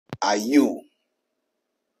Are you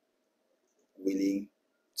willing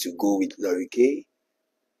to go with Lorikay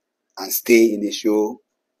and stay in the show,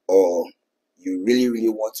 or you really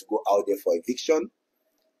want to go out there for eviction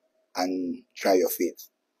and try your fate?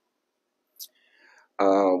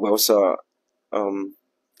 Well, sir, um,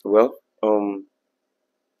 well,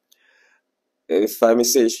 if I may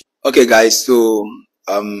say, Okay, guys. So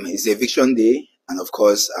it's eviction day, and of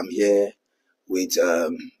course, I'm here with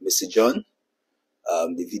Mr. John,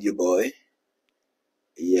 the video boy.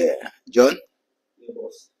 Yeah, John. yeah,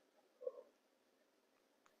 boss.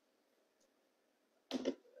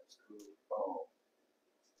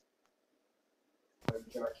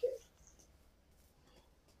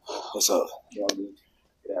 What's up? Yeah,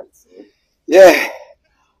 yeah, Yeah.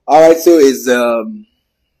 All right. So it's the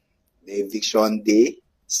eviction day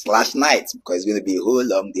slash night, because it's going to be a whole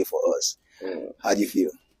long day for us. yeah. How do you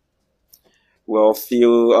feel? Well,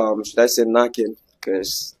 feel should I say knocking?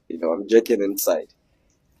 Because I'm jerking inside.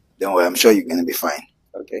 Don't worry, I'm sure you're going to be fine.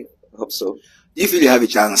 Okay, I hope so. Do you feel you have a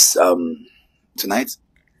chance tonight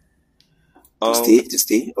to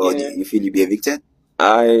stay, or do Yeah, you feel you'll be evicted?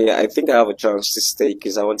 I think I have a chance to stay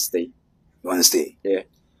because I want to stay. You want to stay? Yeah.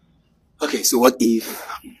 Okay. So what if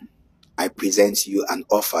I present you an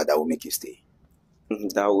offer that will make you stay?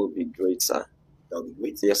 That would be great, sir. That would be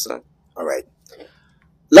great. Yes, sir. All right.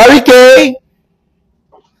 Lorikay!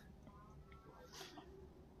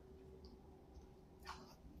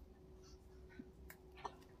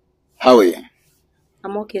 How are you?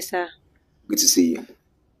 I'm okay, sir. Good to see you.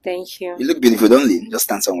 Thank you. You look beautiful, don't you? Just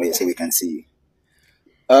stand somewhere so we can see you.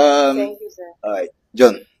 Thank you, sir. All right.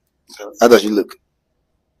 John, how does you look?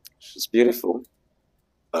 She's beautiful.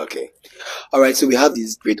 Okay. All right. So we have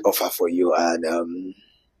this great offer for you, and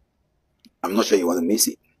I'm not sure you want to miss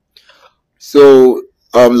it. So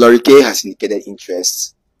Lorikay has indicated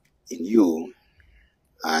interest in you,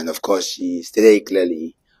 and of course, she stated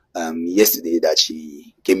clearly yesterday that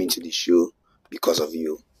she came into the show because of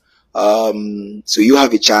you. So you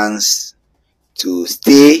have a chance to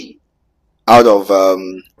stay out of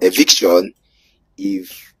eviction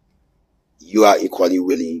if you are equally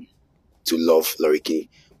willing to love Lorikay.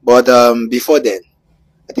 But before then,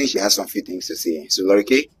 I think she has some few things to say. So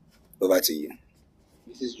Lorikay, over to you.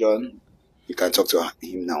 This is John. You can talk to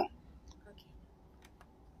him now.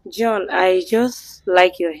 John, I just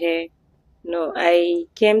like your hair. No, I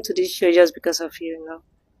came to this show just because of you, no.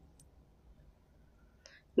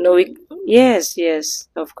 No, yes,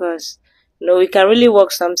 of course. No, we can really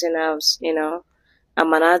work something out.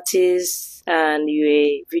 I'm an artist and you're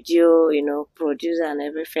a video, producer and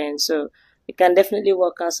everything. So we can definitely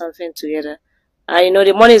work out something together. And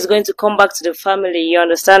the money is going to come back to the family. You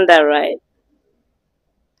understand that, right?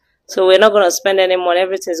 So we're not gonna spend any money.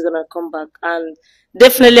 Everything's gonna come back, and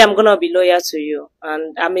definitely I'm gonna be loyal to you.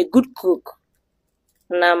 And I'm a good cook,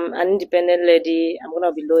 and I'm an independent lady. I'm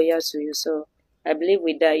gonna be loyal to you. So I believe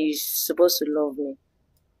with that you're supposed to love me.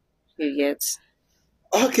 You get?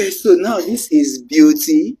 Okay, so now this is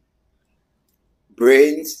beauty,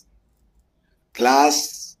 brains,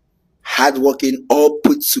 class, hardworking, all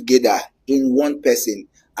put together in one person.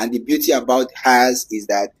 And the beauty about hers is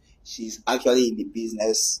that she's actually in the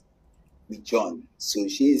business with John. So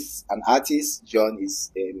she's an artist. John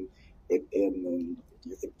is a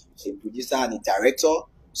producer and a director.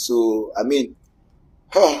 So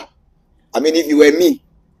if you were me,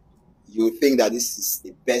 you would think that this is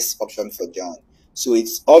the best option for John. So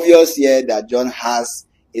it's obvious here that John has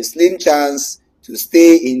a slim chance to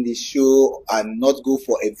stay in the show and not go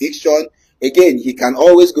for eviction. Again, he can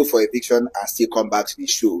always go for eviction and still come back to the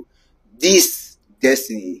show. This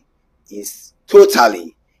destiny is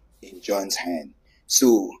totally in John's hand.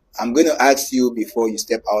 So I'm going to ask you before you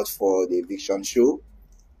step out for the eviction show,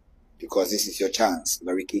 because this is your chance.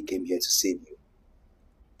 Lorikay came here to save you.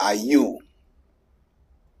 Are you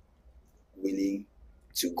willing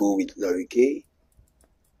to go with Lorikay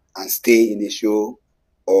and stay in the show,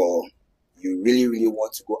 or you really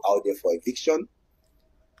want to go out there for eviction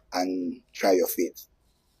and try your fate?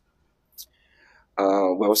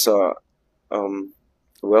 Well, sir,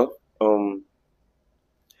 well,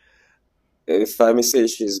 if I may say,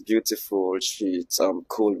 she's beautiful. She's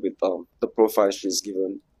cool with the profile she's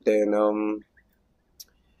given. Then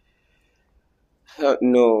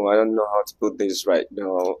no, I don't know how to put this right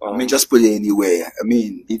now. Just put it anywhere.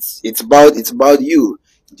 It's about you.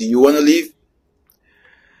 Do you want to leave?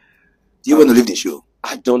 Do you want to leave the show?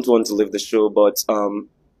 I don't want to leave the show, but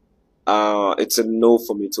it's a no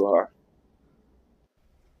for me to her.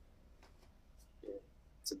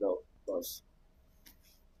 It's a no, boss.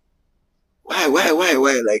 Why?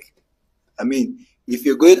 Like, if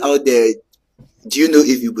you're going out there Do you know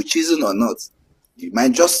if you'll be chosen or not? You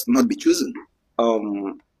might just not be chosen.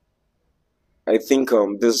 I think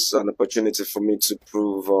this is an opportunity for me to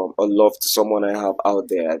prove a love to someone I have out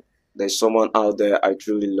there. There's someone out there I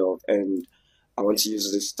truly love, and I want to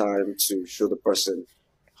use this time to show the person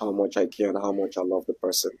how much I care and how much I love the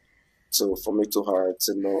person. So for me to her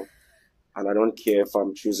to know, and I don't care if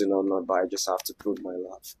I'm choosing or not, but I just have to prove my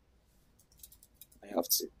love. I have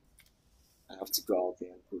to. I have to go out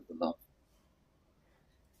there and prove the love.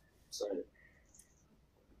 Sorry.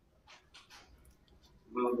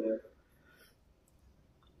 Well, there.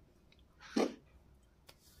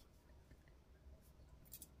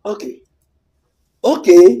 Okay.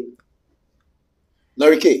 Okay.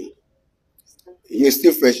 Lorikay, you're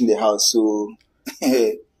still fresh in the house, so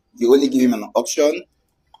you only give him an option,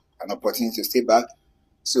 an opportunity to stay back.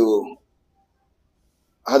 So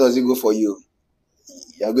how does it go for you?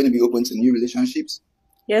 You're going to be open to new relationships?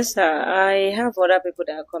 Yes, sir. I have other people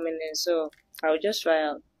that are coming in, so I'll just try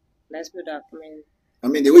out. Let's people that are coming in. I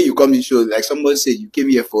mean, the way you come in show, like someone said, you came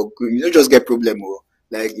here for, you don't just get problem, or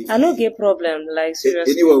like if I no get problem, like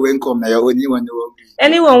seriously. anyone when come, now your own, anyone no agree.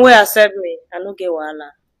 Anyone will accept me. I no get wahala.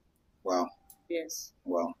 Wow, Yes.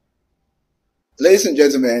 wow. Ladies and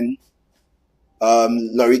gentlemen,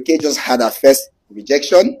 Lorikay just had her first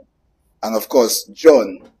rejection, and of course,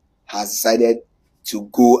 John has decided to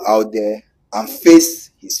go out there and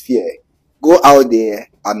face his fear, go out there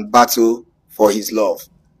and battle for his love.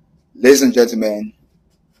 Ladies and gentlemen,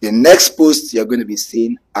 the next post you're going to be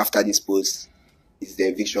seeing after this post is the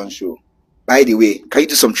eviction show. By the way, can you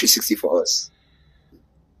do some 360 for us?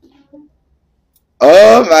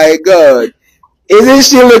 Oh my God. Isn't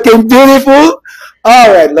she looking beautiful?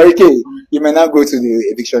 All right, Lorikay, you may now go to the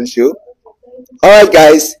eviction show. All right,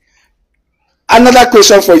 guys. Another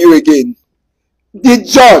question for you again. Did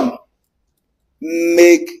John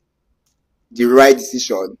make the right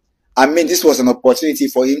decision? I mean, this was an opportunity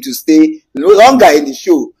for him to stay no longer in the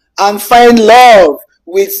show and find love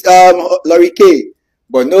with Lorikay.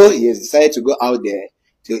 But no, he has decided to go out there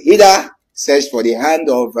to either search for the hand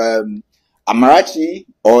of Amarachi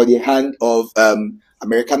or the hand of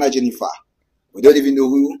Americana Jennifer. We don't even know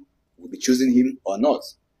who will be choosing him or not.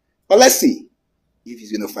 But let's see if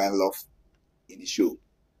he's going to find love in the show.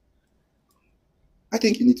 I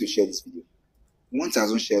think you need to share this video.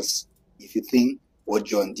 1,000 shares if you think what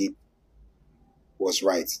John did was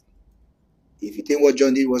right. If you think what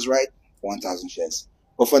John did was right, 1,000 shares.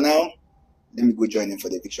 But for now, let me go join him for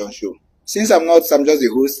the eviction show. Since I'm just the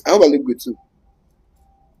host, I hope I look good too.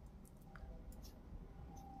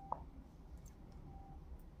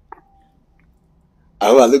 I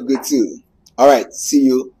hope I look good too. Alright, see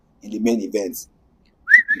you in the main event.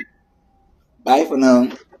 Bye for now.